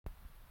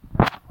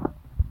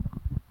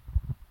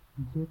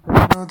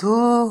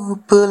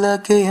धूप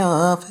लगे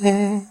आवे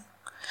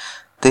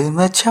ते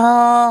मैं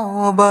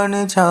छाँव बन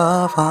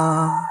जावा,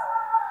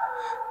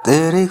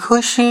 तेरी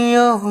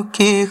खुशियों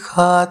की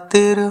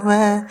खातिर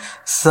मैं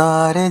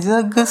सारे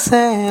जग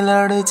से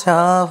लड़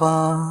जावा।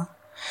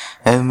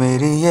 है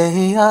मेरी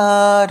यही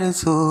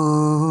आरज़ू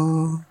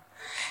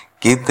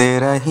कि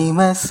तेरा ही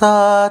मैं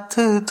साथ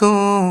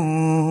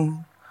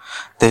दूं,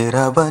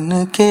 तेरा बन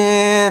के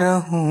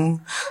रहूं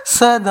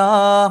सदा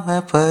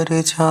मैं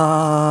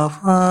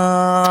परछावा।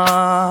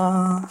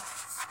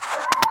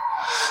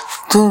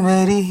 तू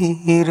मेरी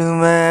हीर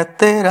मैं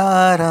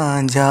तेरा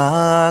रांझा,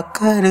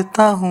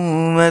 करता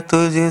हूँ मैं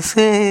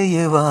तुझसे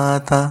ये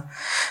वादा,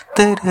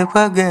 तेरे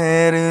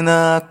बगैर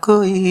ना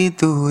कोई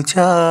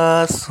दूजा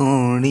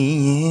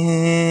सोनिए।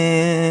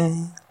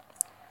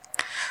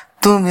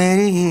 तू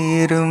मेरी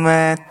हीर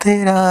मैं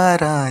तेरा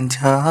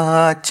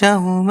रांझा,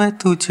 चाहूँ मैं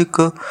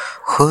तुझको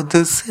खुद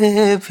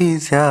से भी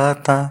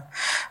ज्यादा,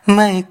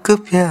 मैं एक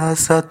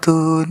प्यासा तू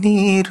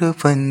नीर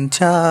बन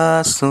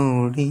जा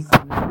सोनी।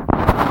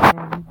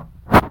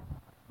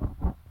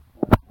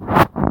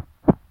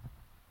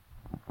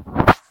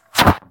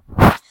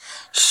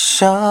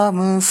 शाम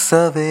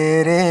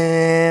सवेरे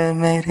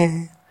मेरे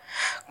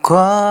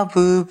ख्वाब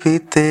भी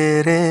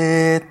तेरे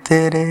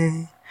तेरे,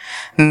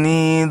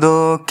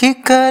 नींदों की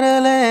कर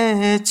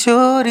ले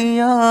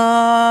चोरियां,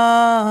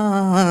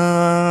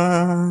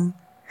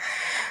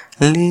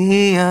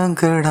 ली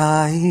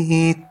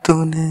अंगड़ाई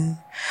तूने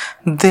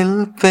दिल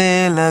पे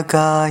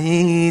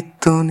लगाई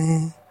तूने,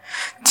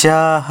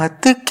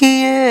 चाहत की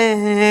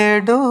ये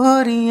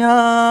डोरियां,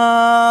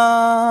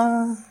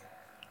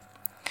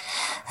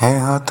 है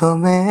हाथों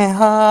में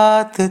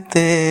हाथ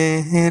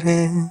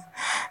तेरे,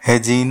 है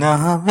जीना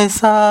हमें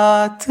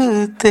साथ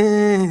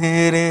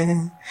तेरे,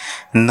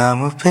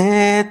 नाम पे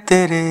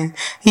तेरे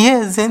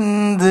ये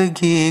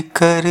जिंदगी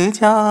कर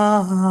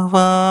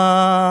जावा।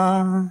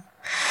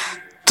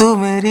 तू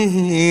मेरी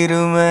हीर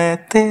मैं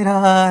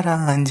तेरा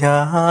रांझा,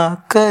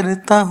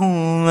 करता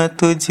हूँ मैं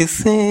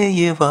तुझसे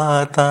ये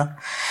वादा,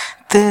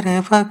 तेरे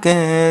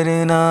बगैर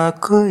ना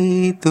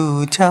कोई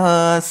दूजा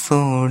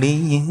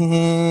सोनिए।